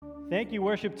Thank you,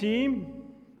 worship team.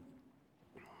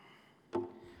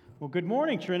 Well, good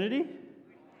morning, Trinity.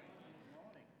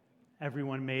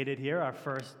 Everyone made it here, our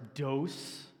first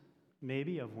dose,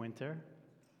 maybe, of winter.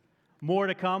 More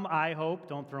to come, I hope.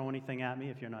 Don't throw anything at me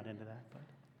if you're not into that. But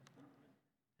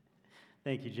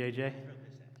thank you, JJ.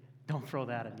 Don't throw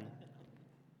that at me.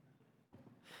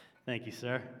 Thank you,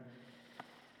 sir.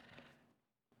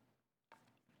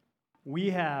 We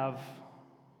have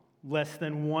less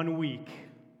than 1 week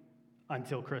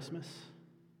until Christmas.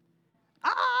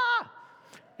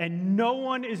 And no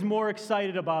one is more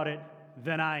excited about it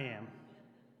than I am.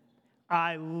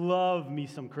 I love me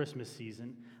some Christmas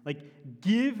season. Like,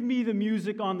 give me the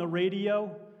music on the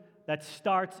radio that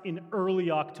starts in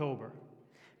early October.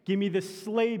 Give me the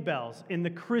sleigh bells and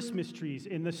the Christmas trees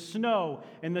and the snow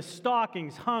and the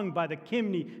stockings hung by the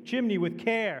chimney with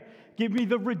care. Give me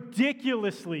the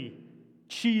ridiculously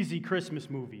cheesy Christmas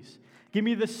movies. Give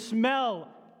me the smell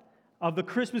of the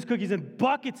Christmas cookies and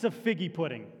buckets of figgy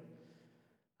pudding.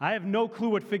 I have no clue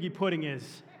what figgy pudding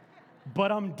is,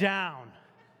 but I'm down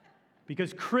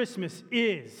because Christmas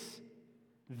is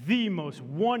the most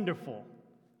wonderful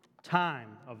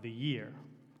time of the year.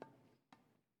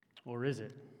 Or is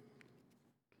it?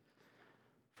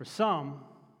 For some,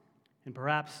 and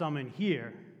perhaps some in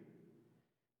here,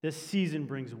 this season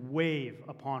brings wave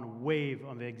upon wave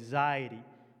of anxiety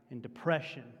and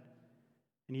depression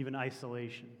and even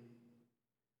isolation.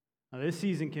 Now, this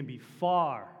season can be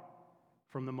far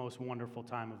from the most wonderful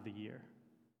time of the year.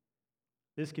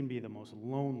 This can be the most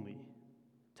lonely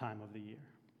time of the year.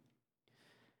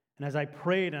 And as I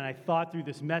prayed and I thought through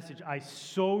this message, I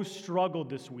so struggled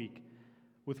this week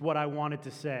with what I wanted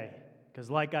to say. Because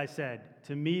like I said,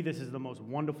 to me, this is the most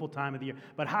wonderful time of the year.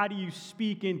 But how do you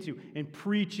speak into and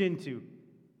preach into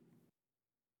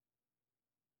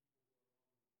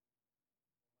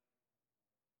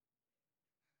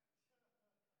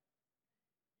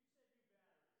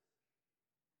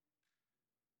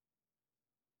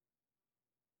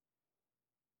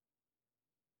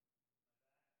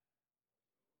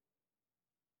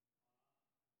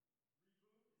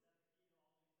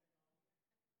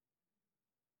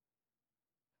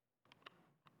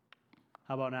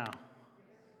How about now?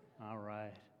 All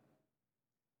right.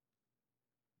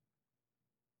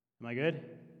 Am I good?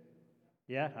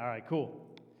 Yeah? All right, cool.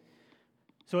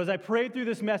 So as I prayed through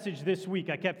this message this week,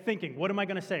 I kept thinking, what am I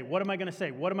going to say? What am I going to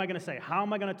say? What am I going to say? How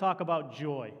am I going to talk about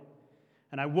joy?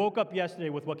 And I woke up yesterday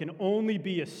with what can only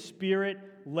be a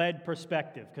spirit-led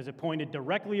perspective because it pointed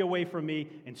directly away from me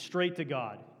and straight to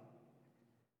God.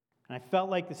 And I felt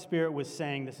like the Spirit was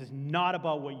saying, this is not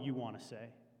about what you want to say.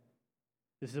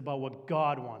 This is about what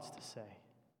God wants to say.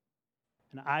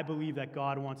 And I believe that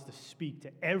God wants to speak to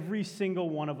every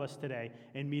single one of us today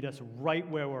and meet us right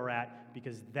where we're at,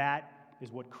 because that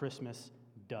is what Christmas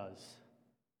does.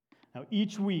 Now,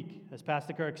 each week, as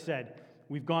Pastor Kirk said,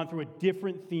 we've gone through a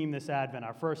different theme this Advent.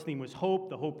 Our first theme was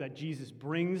hope, the hope that Jesus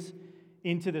brings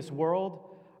into this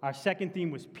world. Our second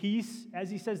theme was peace. As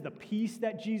he says, the peace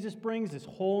that Jesus brings, this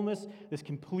wholeness, this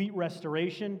complete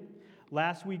restoration.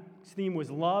 Last week's theme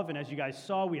was love, and as you guys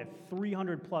saw, we had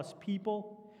 300 plus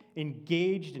people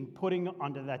engaged in putting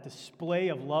onto that display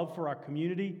of love for our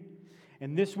community.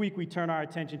 And this week we turn our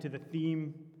attention to the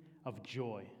theme of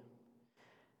joy.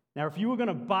 Now, if you were going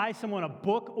to buy someone a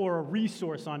book or a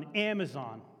resource on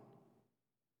Amazon,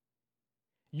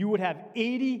 you would have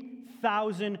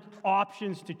 80,000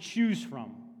 options to choose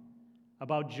from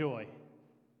about joy.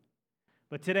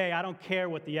 But today, I don't care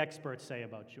what the experts say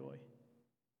about joy.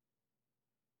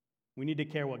 We need to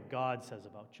care what God says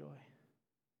about joy.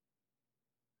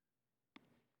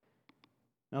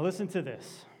 Now listen to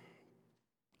this.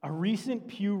 A recent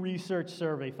Pew Research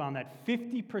survey found that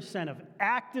 50% of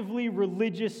actively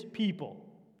religious people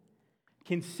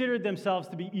considered themselves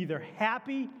to be either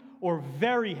happy or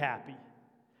very happy.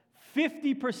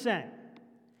 50%.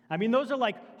 I mean, those are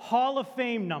like Hall of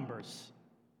Fame numbers.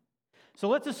 So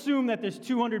let's assume that there's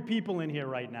 200 people in here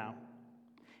right now.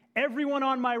 Everyone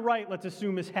on my right, let's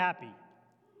assume, is happy.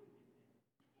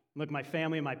 Look, my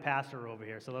family and my pastor are over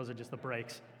here, so those are just the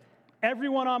breaks.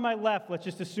 Everyone on my left, let's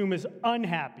just assume, is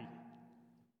unhappy.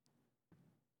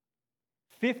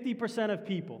 50% of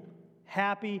people,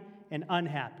 happy and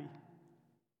unhappy,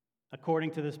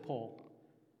 according to this poll.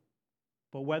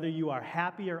 But whether you are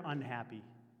happy or unhappy,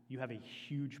 you have a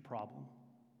huge problem.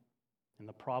 And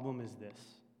the problem is this,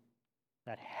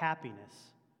 that happiness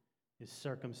is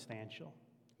circumstantial.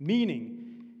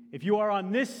 Meaning, if you are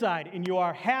on this side and you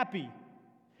are happy,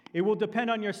 it will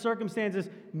depend on your circumstances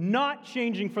not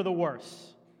changing for the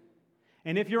worse.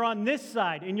 And if you're on this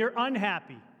side and you're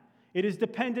unhappy, it is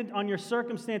dependent on your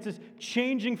circumstances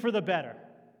changing for the better.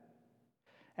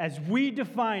 as we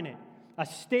define it, a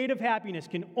state of happiness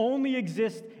can only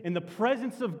exist in the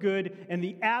presence of good and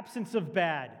the absence of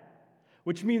bad,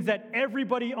 which means that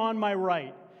everybody on my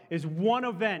right is one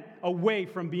event away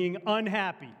from being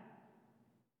unhappy.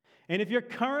 And if you're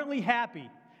currently happy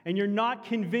and you're not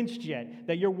convinced yet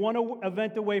that you're one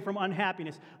event away from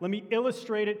unhappiness, let me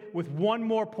illustrate it with one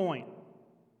more point.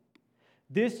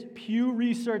 This Pew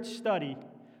Research study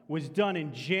was done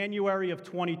in January of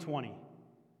 2020.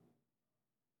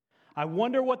 I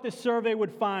wonder what the survey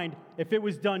would find if it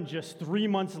was done just 3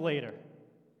 months later,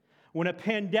 when a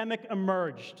pandemic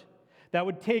emerged that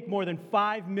would take more than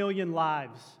 5 million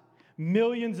lives,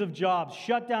 millions of jobs,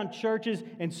 shut down churches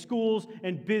and schools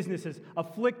and businesses,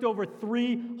 afflict over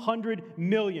 300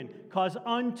 million, cause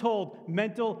untold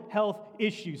mental health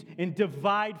issues, and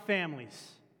divide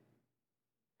families.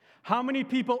 How many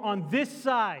people on this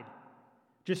side,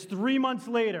 just 3 months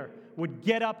later, would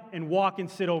get up and walk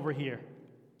and sit over here?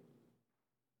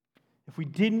 If we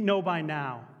didn't know by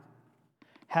now,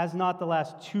 has not the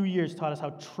last 2 years taught us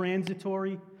how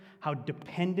transitory, how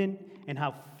dependent, and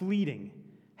how fleeting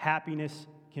happiness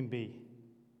can be?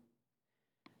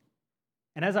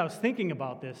 And as I was thinking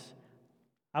about this,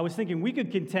 I was thinking we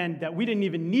could contend that we didn't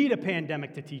even need a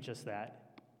pandemic to teach us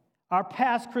that. Our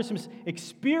past Christmas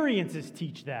experiences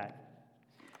teach that.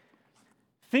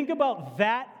 Think about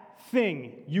that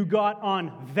thing you got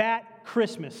on that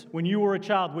Christmas when you were a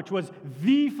child, which was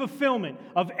the fulfillment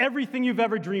of everything you've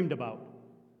ever dreamed about.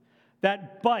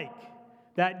 That bike,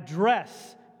 that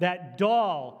dress, that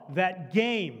doll, that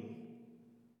game.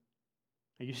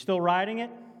 Are you still riding it?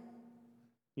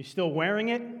 You still wearing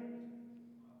it?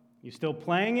 You still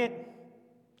playing it?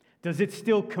 Does it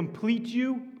still complete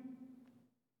you?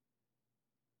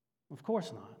 Of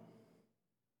course not.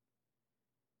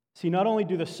 See, not only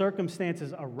do the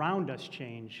circumstances around us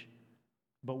change,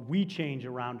 but we change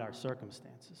around our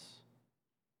circumstances.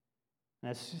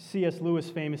 As C.S. Lewis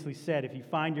famously said, if you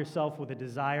find yourself with a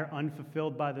desire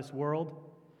unfulfilled by this world,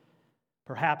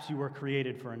 perhaps you were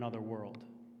created for another world.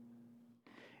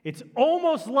 It's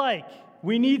almost like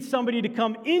we need somebody to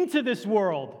come into this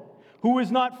world who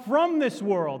is not from this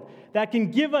world that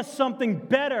can give us something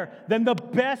better than the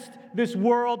best this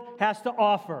world has to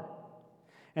offer.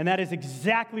 And that is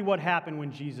exactly what happened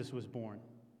when Jesus was born,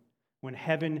 when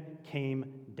heaven came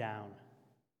down.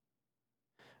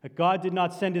 That God did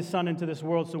not send his Son into this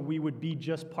world so we would be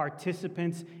just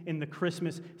participants in the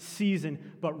Christmas season,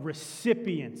 but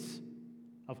recipients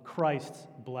of Christ's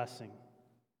blessing.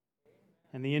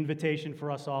 And the invitation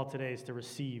for us all today is to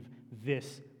receive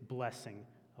this blessing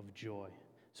of joy.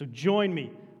 So join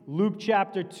me, Luke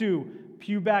chapter 2,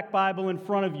 Pewback Bible in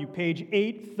front of you, page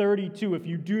 832. If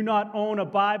you do not own a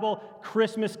Bible,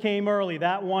 Christmas came early.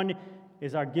 That one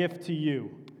is our gift to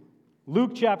you.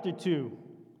 Luke chapter 2,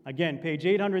 again, page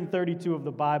 832 of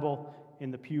the Bible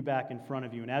in the Pewback in front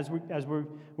of you. And as we're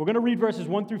going to read verses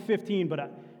 1 through 15, but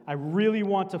I really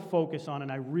want to focus on,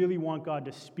 and I really want God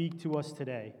to speak to us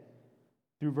today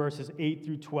through verses 8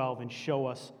 through 12 and show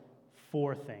us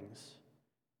 4 things.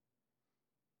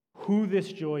 Who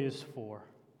this joy is for,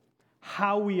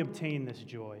 how we obtain this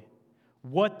joy,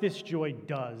 what this joy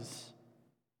does,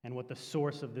 and what the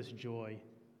source of this joy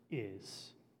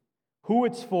is. Who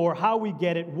it's for, how we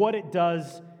get it, what it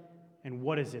does, and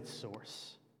what is its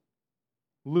source.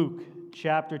 Luke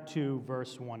chapter 2,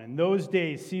 verse 1. In those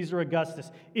days, Caesar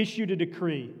Augustus issued a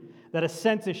decree that a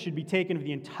census should be taken of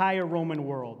the entire Roman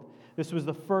world. This was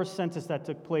the first census that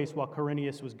took place while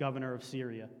Quirinius was governor of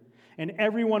Syria. And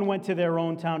everyone went to their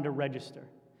own town to register.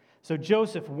 So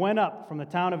Joseph went up from the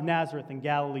town of Nazareth in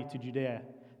Galilee to Judea,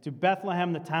 to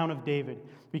Bethlehem, the town of David,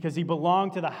 because he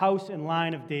belonged to the house and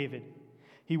line of David.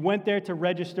 He went there to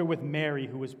register with Mary,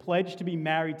 who was pledged to be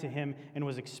married to him and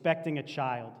was expecting a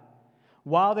child.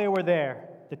 While they were there,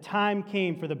 the time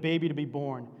came for the baby to be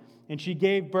born, and she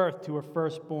gave birth to her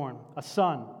firstborn, a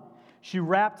son. She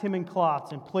wrapped him in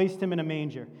cloths and placed him in a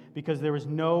manger because there was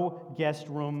no guest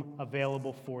room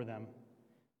available for them.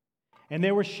 And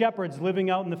there were shepherds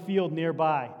living out in the field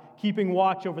nearby, keeping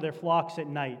watch over their flocks at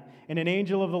night. And an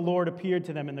angel of the Lord appeared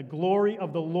to them, and the glory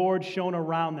of the Lord shone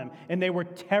around them, and they were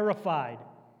terrified.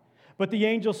 But the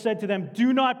angel said to them,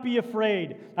 "Do not be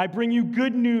afraid. I bring you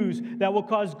good news that will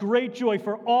cause great joy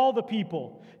for all the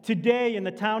people. Today in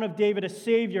the town of David a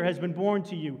Savior has been born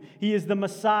to you. He is the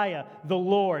Messiah, the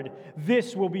Lord.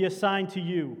 This will be a sign to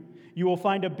you. You will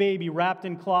find a baby wrapped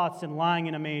in cloths and lying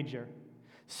in a manger."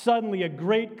 Suddenly a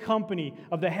great company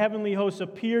of the heavenly hosts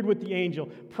appeared with the angel,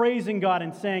 praising God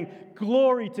and saying,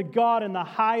 "Glory to God in the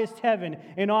highest heaven,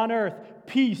 and on earth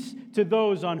peace to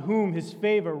those on whom his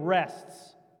favor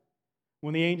rests."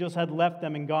 When the angels had left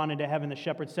them and gone into heaven, the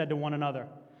shepherds said to one another,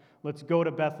 Let's go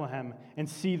to Bethlehem and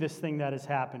see this thing that has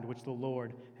happened, which the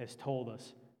Lord has told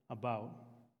us about.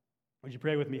 Would you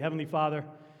pray with me? Heavenly Father,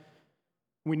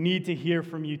 we need to hear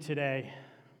from you today.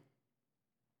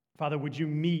 Father, would you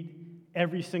meet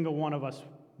every single one of us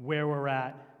where we're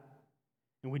at?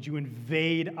 And would you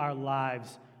invade our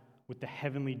lives with the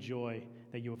heavenly joy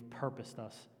that you have purposed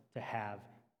us to have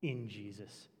in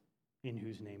Jesus, in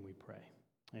whose name we pray.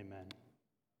 Amen.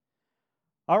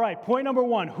 All right, point number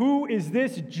one. Who is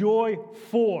this joy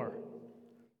for?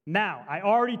 Now, I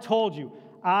already told you,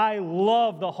 I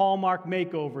love the Hallmark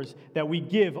makeovers that we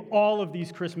give all of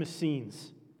these Christmas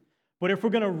scenes. But if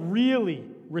we're going to really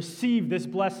receive this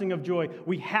blessing of joy,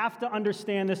 we have to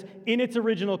understand this in its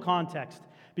original context.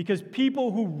 Because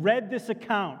people who read this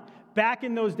account back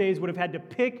in those days would have had to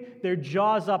pick their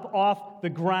jaws up off the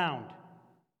ground.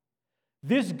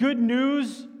 This good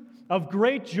news of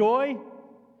great joy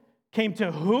came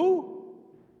to who?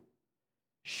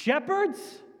 Shepherds?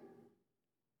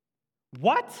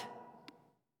 What?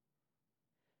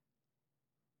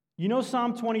 You know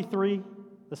Psalm 23,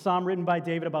 the psalm written by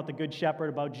David about the Good Shepherd,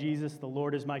 about Jesus, the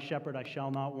Lord is my shepherd, I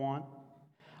shall not want.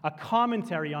 A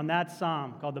commentary on that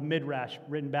psalm called the Midrash,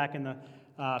 written back in the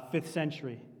 5th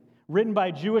century, written by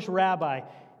a Jewish rabbi,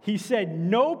 he said,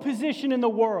 no position in the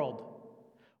world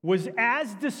was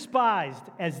as despised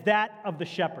as that of the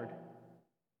shepherd.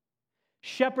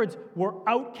 Shepherds were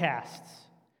outcasts,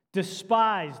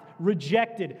 despised,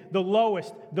 rejected, the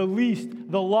lowest, the least,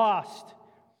 the lost.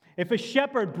 If a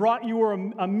shepherd brought you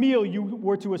a meal, you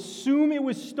were to assume it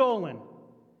was stolen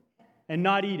and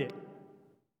not eat it.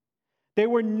 They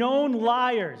were known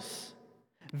liars.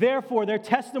 Therefore, their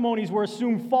testimonies were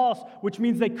assumed false, which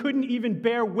means they couldn't even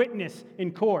bear witness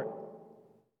in court.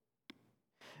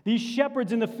 These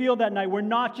shepherds in the field that night were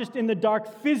not just in the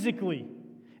dark physically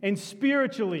and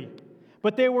spiritually,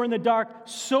 but they were in the dark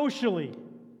socially.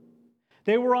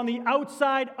 They were on the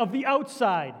outside of the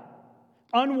outside,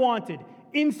 unwanted,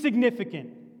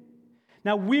 insignificant.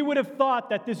 Now, we would have thought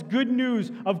that this good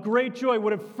news of great joy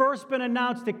would have first been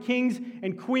announced to kings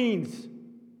and queens.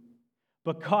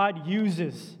 But God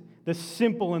uses the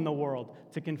simple in the world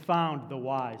to confound the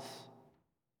wise.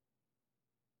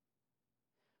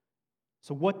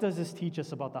 So what does this teach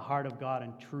us about the heart of God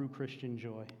and true Christian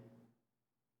joy?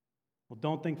 Well,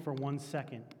 don't think for 1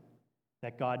 second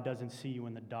that God doesn't see you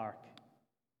in the dark,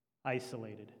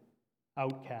 isolated,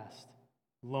 outcast,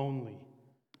 lonely,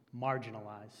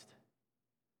 marginalized.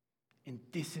 And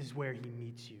this is where he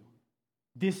meets you.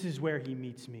 This is where he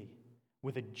meets me,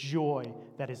 with a joy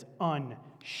that is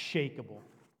unshakable.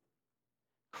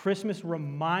 Christmas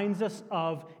reminds us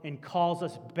of and calls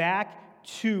us back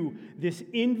to this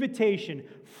invitation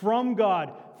from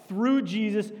God through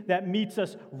Jesus that meets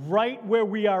us right where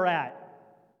we are at.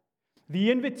 The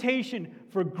invitation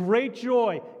for great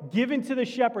joy given to the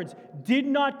shepherds did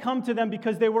not come to them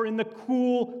because they were in the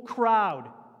cool crowd.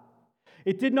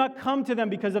 It did not come to them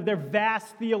because of their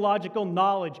vast theological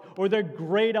knowledge or their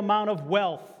great amount of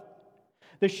wealth.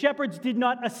 The shepherds did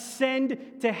not ascend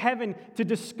to heaven to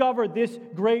discover this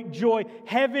great joy.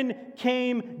 Heaven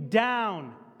came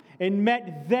down and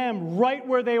met them right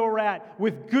where they were at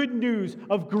with good news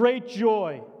of great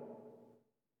joy.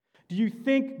 Do you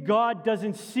think God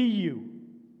doesn't see you?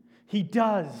 He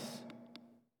does.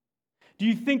 Do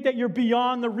you think that you're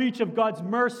beyond the reach of God's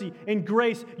mercy and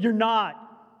grace? You're not.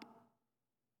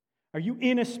 Are you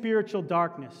in a spiritual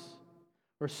darkness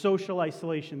or social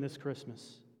isolation this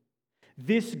Christmas?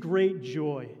 This great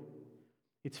joy,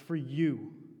 it's for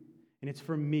you, and it's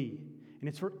for me, and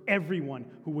it's for everyone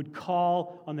who would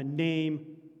call on the name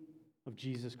of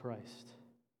Jesus Christ.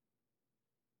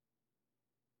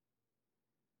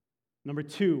 Number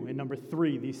 2 and number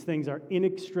 3, these things are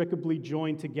inextricably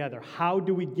joined together. How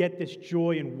do we get this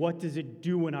joy, and what does it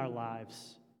do in our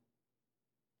lives?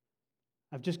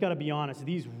 I've just got to be honest,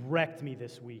 these wrecked me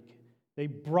this week. They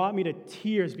brought me to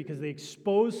tears because they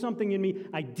exposed something in me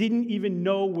I didn't even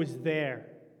know was there.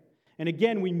 And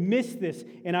again, we miss this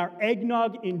in our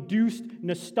eggnog-induced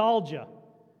nostalgia.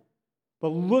 But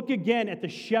look again at the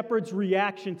shepherd's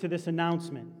reaction to this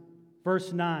announcement.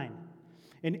 Verse 9.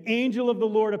 An angel of the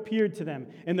Lord appeared to them,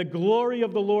 and the glory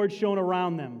of the Lord shone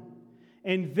around them.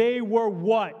 And they were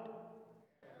what?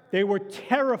 They were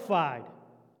terrified.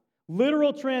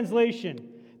 Literal translation,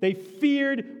 they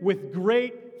feared with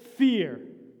great fear.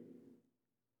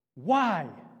 Why?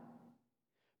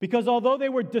 Because although they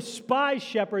were despised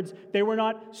shepherds, they were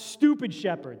not stupid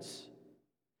shepherds.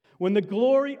 When the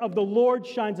glory of the Lord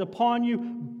shines upon you,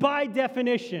 by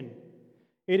definition,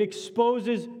 it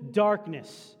exposes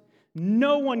darkness.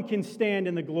 No one can stand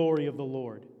in the glory of the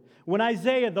Lord. When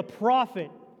Isaiah the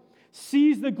prophet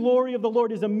sees the glory of the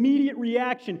Lord, his immediate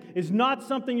reaction is not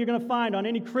something you're going to find on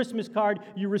any Christmas card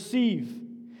you receive.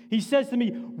 He says to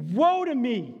me, "Woe to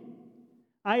me!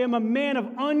 I am a man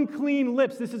of unclean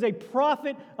lips." This is a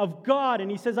prophet of God, and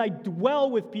he says, "I dwell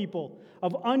with people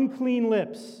of unclean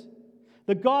lips."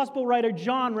 The gospel writer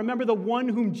John, remember the one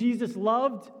whom Jesus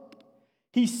loved?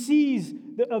 He sees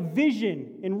a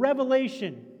vision in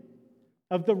Revelation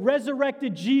of the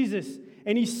resurrected Jesus,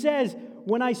 and he says,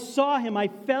 "When I saw him, I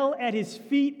fell at his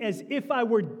feet as if I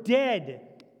were dead."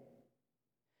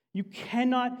 You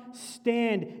cannot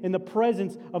stand in the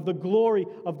presence of the glory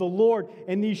of the Lord.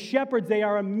 And these shepherds, they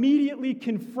are immediately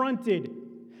confronted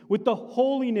with the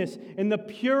holiness and the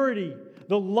purity,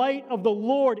 the light of the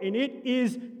Lord, and it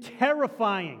is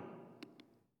terrifying.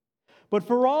 But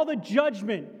for all the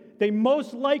judgment they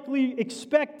most likely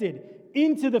expected,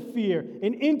 into the fear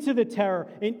and into the terror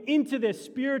and into this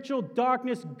spiritual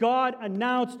darkness, God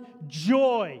announced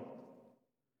joy.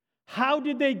 How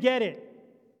did they get it?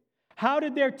 How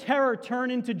did their terror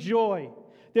turn into joy?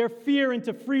 Their fear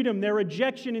into freedom, their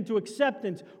rejection into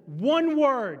acceptance? One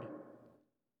word: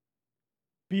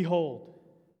 behold.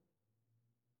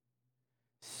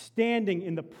 Standing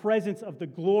in the presence of the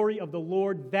glory of the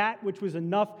Lord, that which was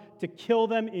enough to kill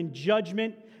them in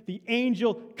judgment, the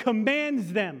angel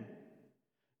commands them,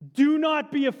 "Do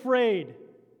not be afraid."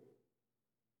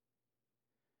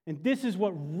 And this is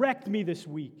what wrecked me this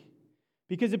week,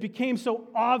 because it became so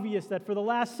obvious that for the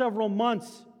last several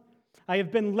months, I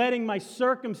have been letting my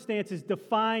circumstances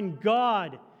define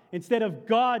God instead of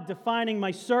God defining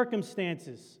my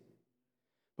circumstances.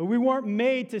 But we weren't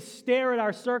made to stare at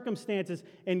our circumstances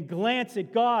and glance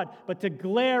at God, but to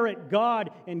glare at God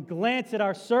and glance at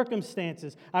our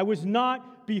circumstances. I was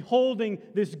not beholding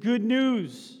this good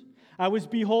news. I was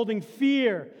beholding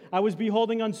fear. I was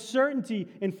beholding uncertainty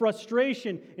and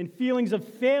frustration and feelings of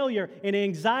failure and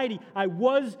anxiety. I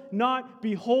was not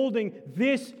beholding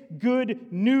this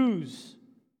good news.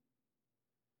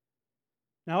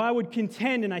 Now, I would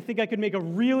contend, and I think I could make a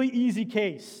really easy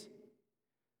case,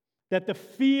 that the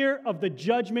fear of the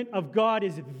judgment of God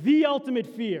is the ultimate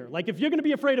fear. Like, if you're going to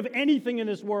be afraid of anything in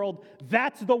this world,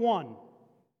 that's the one.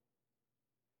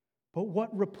 But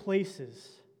what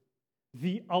replaces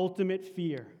the ultimate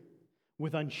fear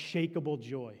with unshakable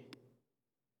joy?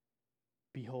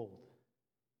 Behold.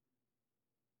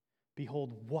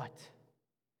 Behold what?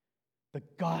 The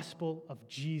gospel of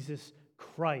Jesus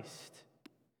Christ.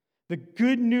 The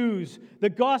good news, the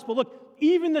gospel. Look,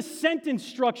 even the sentence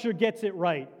structure gets it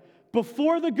right.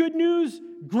 Before the good news,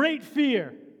 great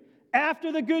fear.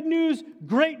 After the good news,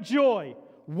 great joy.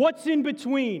 What's in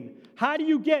between? How do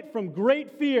you get from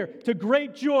great fear to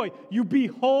great joy? You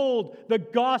behold the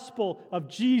gospel of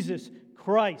Jesus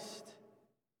Christ.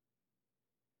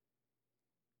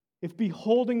 If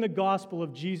beholding the gospel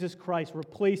of Jesus Christ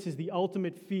replaces the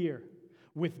ultimate fear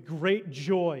with great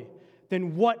joy,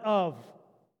 then what of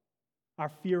our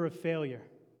fear of failure?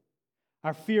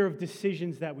 Our fear of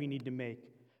decisions that we need to make?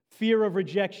 Fear of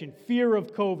rejection, fear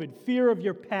of COVID, fear of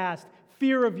your past,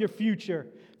 fear of your future,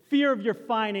 fear of your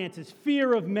finances,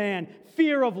 fear of man,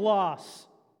 fear of loss.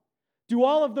 Do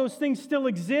all of those things still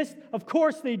exist? Of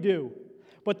course they do.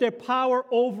 But their power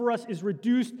over us is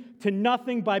reduced to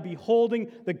nothing by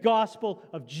beholding the gospel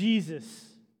of Jesus.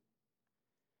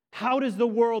 How does the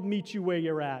world meet you where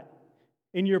you're at?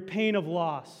 In your pain of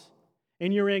loss,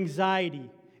 in your anxiety,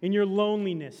 in your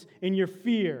loneliness, in your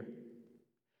fear.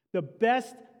 The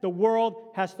best the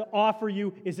world has to offer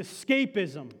you is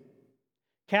escapism,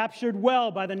 captured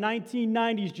well by the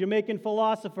 1990s Jamaican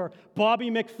philosopher Bobby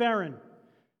McFerrin.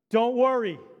 Don't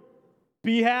worry,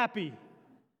 be happy.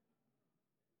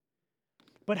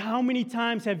 But how many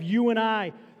times have you and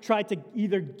I tried to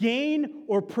either gain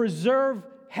or preserve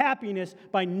happiness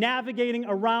by navigating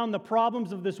around the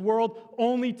problems of this world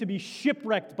only to be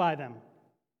shipwrecked by them?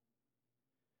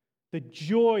 The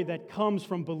joy that comes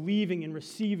from believing and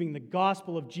receiving the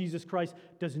gospel of Jesus Christ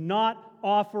does not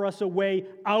offer us a way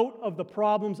out of the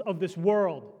problems of this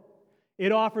world.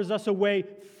 It offers us a way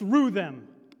through them.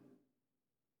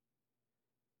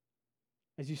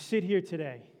 As you sit here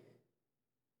today,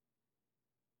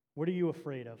 what are you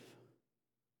afraid of?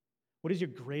 What is your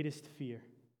greatest fear?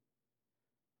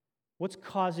 What's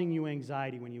causing you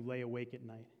anxiety when you lay awake at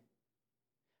night?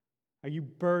 Are you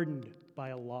burdened by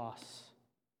a loss?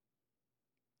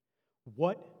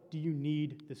 What do you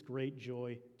need this great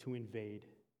joy to invade?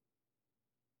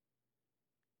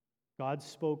 God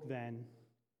spoke then,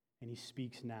 and he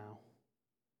speaks now.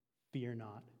 Fear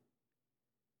not.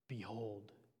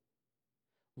 Behold.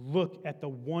 Look at the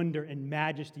wonder and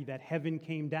majesty that heaven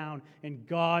came down, and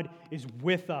God is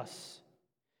with us.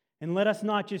 And let us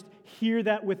not just hear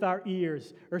that with our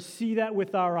ears or see that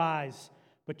with our eyes,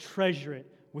 but treasure it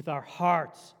with our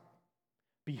hearts.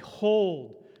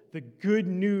 Behold the good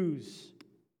news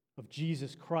of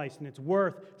Jesus Christ. And it's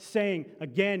worth saying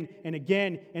again and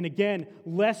again and again,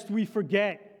 lest we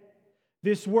forget.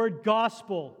 This word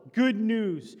gospel, good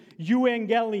news,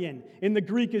 euangelion, in the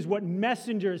Greek is what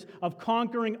messengers of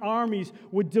conquering armies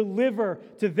would deliver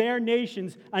to their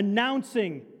nations,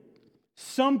 announcing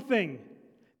something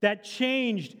that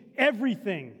changed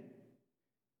everything.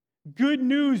 Good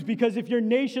news, because if your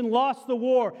nation lost the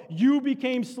war, you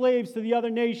became slaves to the other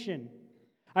nation.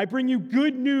 I bring you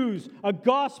good news, a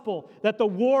gospel that the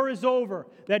war is over,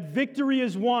 that victory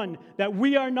is won, that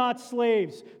we are not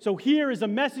slaves. So here is a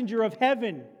messenger of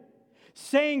heaven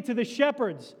saying to the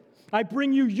shepherds, I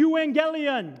bring you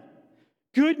euangelion,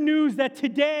 good news that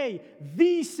today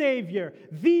the Savior,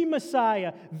 the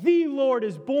Messiah, the Lord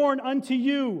is born unto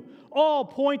you, all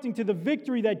pointing to the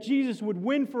victory that Jesus would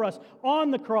win for us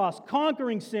on the cross,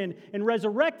 conquering sin and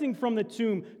resurrecting from the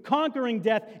tomb, conquering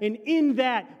death, and in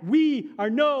that we are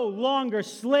no longer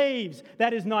slaves.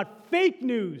 That is not fake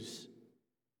news.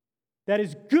 That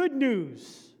is good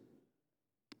news.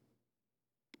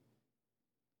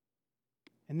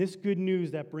 And this good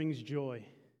news that brings joy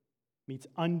meets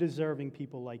undeserving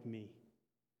people like me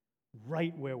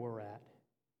right where we're at.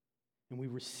 And we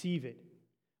receive it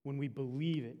when we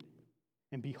believe it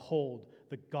and behold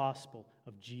the gospel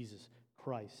of Jesus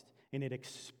Christ. And it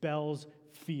expels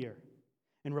fear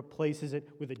and replaces it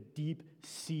with a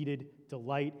deep-seated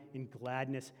delight and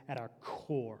gladness at our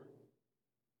core.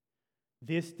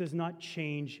 This does not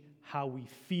change how we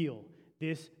feel.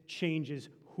 This changes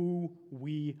who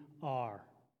we are.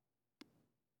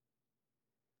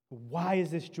 Why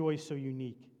is this joy so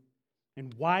unique?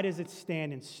 And why does it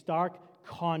stand in stark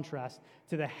contrast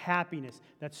to the happiness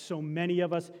that so many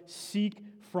of us seek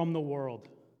from the world?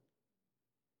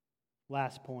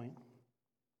 Last point,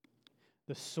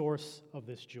 the source of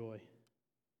this joy.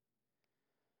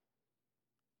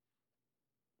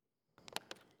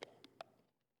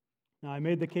 Now, I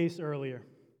made the case earlier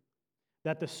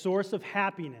that the source of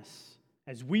happiness,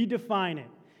 as we define it,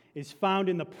 is found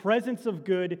in the presence of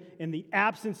good and the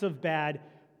absence of bad,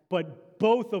 but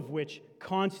both of which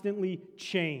constantly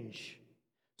change.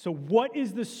 So what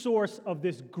is the source of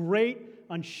this great,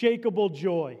 unshakable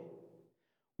joy?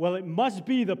 Well, it must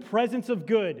be the presence of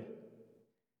good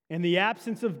and the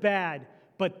absence of bad,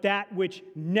 but that which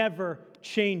never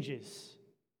changes.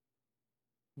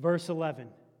 Verse 11,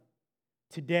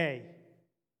 today,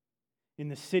 in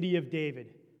the city of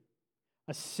David,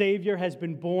 a Savior has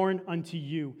been born unto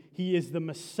you. He is the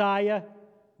Messiah,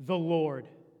 the Lord.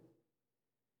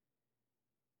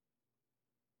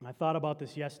 And I thought about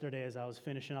this yesterday as I was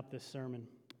finishing up this sermon.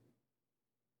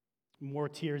 More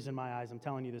tears in my eyes. I'm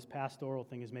telling you, this pastoral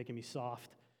thing is making me soft.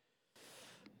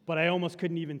 But I almost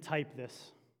couldn't even type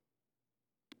this.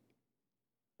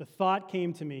 The thought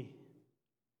came to me,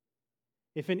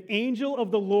 if an angel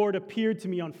of the Lord appeared to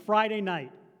me on Friday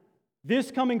night,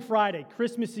 this coming Friday,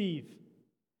 Christmas Eve,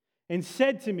 and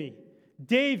said to me,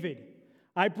 David,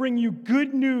 I bring you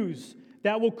good news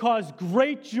that will cause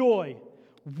great joy,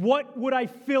 what would I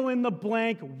fill in the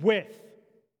blank with?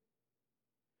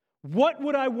 What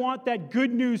would I want that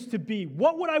good news to be?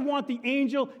 What would I want the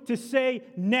angel to say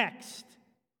next?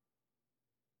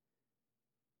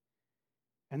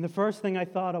 And the first thing I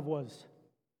thought of was,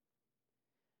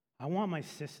 I want my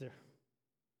sister.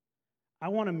 I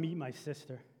want to meet my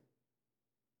sister.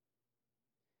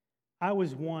 I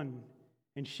was 1,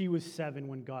 and she was 7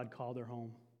 when God called her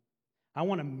home. I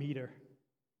want to meet her.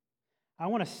 I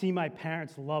want to see my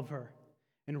parents love her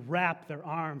and wrap their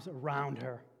arms around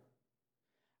her.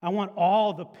 I want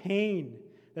all the pain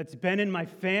that's been in my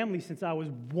family since I was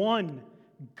 1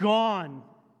 gone.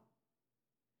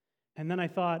 And then I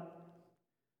thought,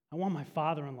 I want my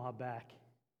father-in-law back.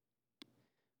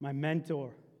 My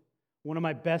mentor, one of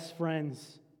my best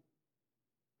friends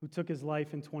who took his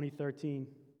life in 2013.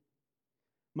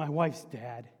 My wife's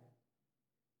dad,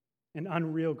 an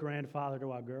unreal grandfather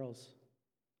to our girls.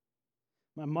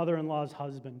 My mother-in-law's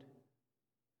husband.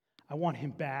 I want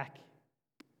him back.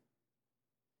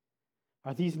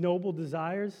 Are these noble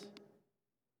desires?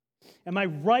 Am I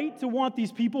right to want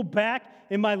these people back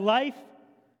in my life?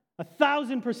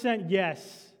 1,000%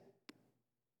 yes.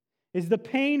 Is the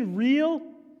pain real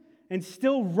and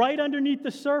still right underneath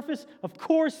the surface? Of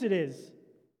course it is.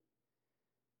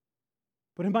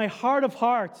 But in my heart of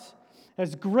hearts,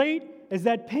 as great as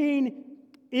that pain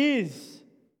is,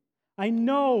 I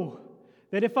know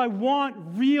that if I want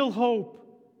real hope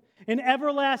and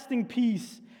everlasting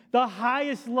peace, the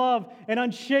highest love and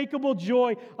unshakable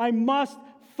joy, I must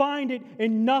find it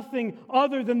in nothing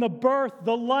other than the birth,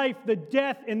 the life, the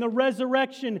death, and the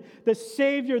resurrection, the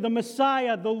Savior, the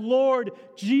Messiah, the Lord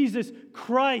Jesus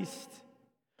Christ.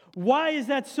 Why is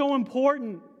that so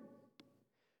important?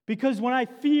 Because when I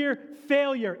fear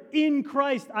failure in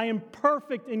Christ, I am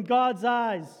perfect in God's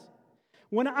eyes.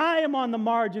 When I am on the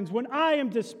margins, when I am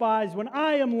despised, when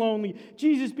I am lonely,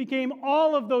 Jesus became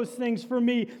all of those things for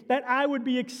me, that I would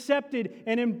be accepted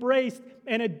and embraced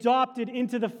and adopted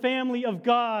into the family of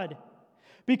God.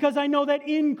 Because I know that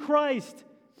in Christ,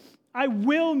 I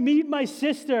will meet my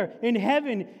sister in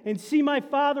heaven and see my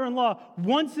father-in-law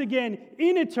once again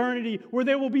in eternity, where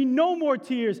there will be no more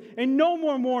tears and no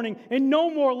more mourning and no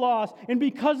more loss. And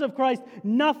because of Christ,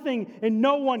 nothing and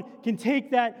no one can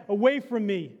take that away from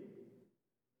me.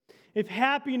 If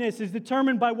happiness is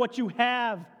determined by what you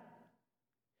have,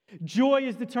 joy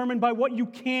is determined by what you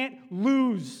can't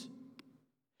lose.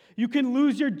 You can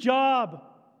lose your job,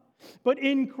 but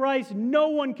in Christ, no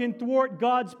one can thwart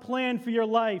God's plan for your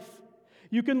life.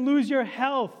 You can lose your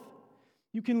health.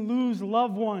 You can lose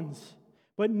loved ones,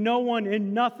 but no one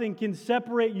and nothing can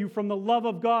separate you from the love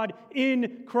of God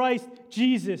in Christ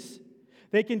Jesus.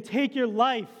 They can take your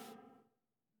life,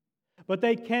 but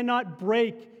they cannot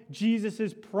break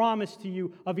Jesus' promise to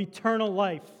you of eternal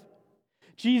life.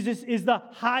 Jesus is the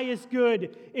highest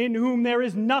good, in whom there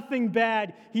is nothing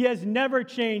bad. He has never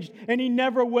changed, and He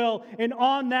never will. And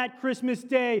on that Christmas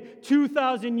day,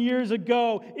 2,000 years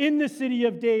ago, in the city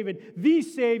of David, the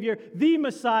Savior, the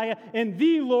Messiah, and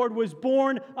the Lord was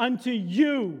born unto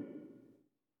you.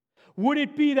 Would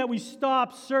it be that we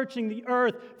stop searching the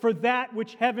earth for that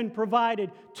which heaven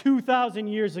provided 2,000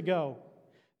 years ago?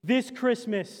 This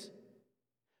Christmas,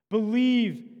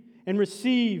 believe and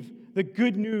receive the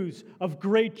good news of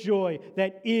great joy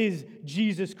that is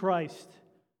Jesus Christ,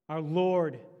 our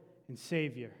Lord and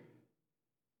Savior.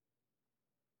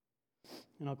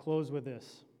 And I'll close with this.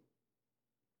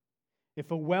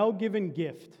 If a well-given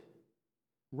gift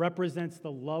represents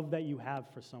the love that you have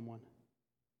for someone,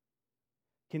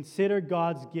 consider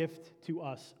God's gift to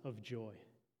us of joy.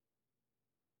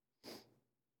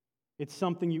 It's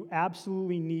something you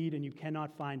absolutely need and you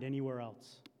cannot find anywhere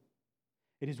else.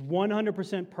 It is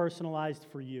 100% personalized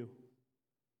for you.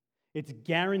 It's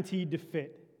guaranteed to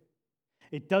fit.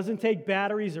 It doesn't take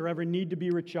batteries or ever need to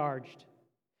be recharged.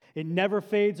 It never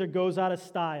fades or goes out of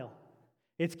style.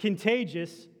 It's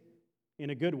contagious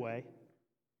in a good way.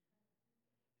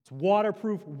 It's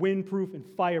waterproof, windproof, and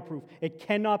fireproof. It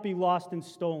cannot be lost and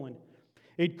stolen.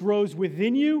 It grows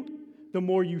within you the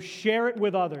more you share it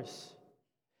with others.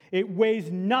 It weighs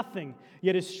nothing,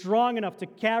 yet is strong enough to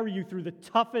carry you through the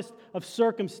toughest of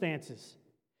circumstances.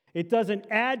 It doesn't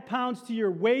add pounds to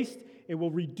your waist. It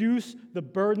will reduce the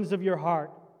burdens of your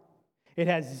heart. It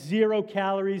has 0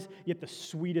 calories, yet the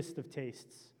sweetest of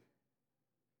tastes.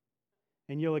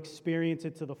 And you'll experience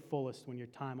it to the fullest when your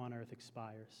time on earth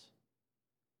expires.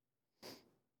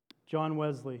 John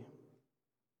Wesley,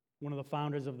 one of the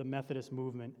founders of the Methodist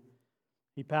movement,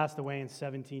 he passed away in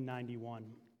 1791.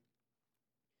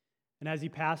 And as he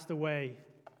passed away,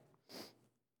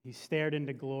 he stared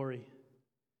into glory,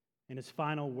 and his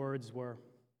final words were,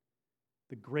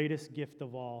 "The greatest gift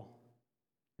of all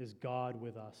is God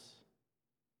with us."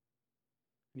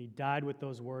 And he died with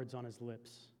those words on his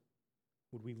lips.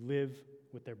 Would we live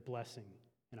with their blessing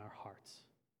in our hearts?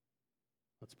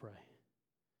 Let's pray.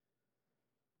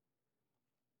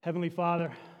 Heavenly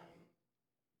Father,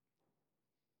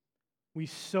 we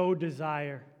so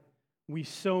desire, we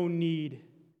so need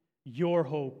your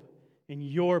hope and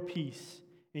your peace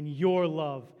and your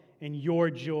love and your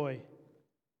joy.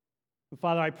 And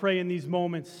Father, I pray in these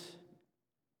moments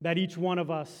that each one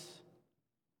of us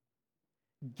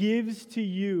gives to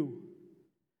you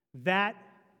that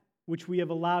which we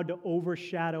have allowed to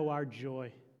overshadow our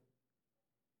joy.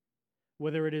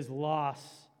 Whether it is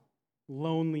loss,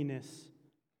 loneliness,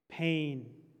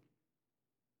 pain.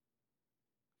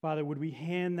 Father, would we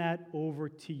hand that over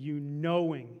to you,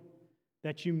 knowing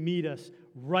that you meet us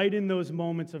right in those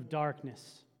moments of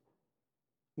darkness.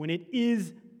 When it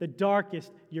is the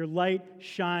darkest, your light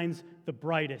shines the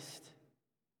brightest.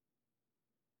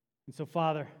 And so,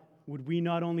 Father, would we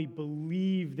not only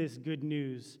believe this good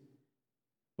news,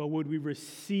 but would we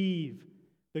receive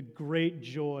the great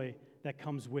joy that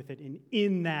comes with it, and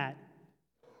in that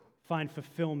find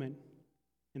fulfillment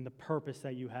in the purpose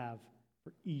that you have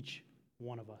for each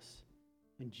one of us.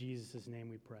 In Jesus' name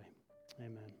we pray.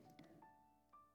 Amen.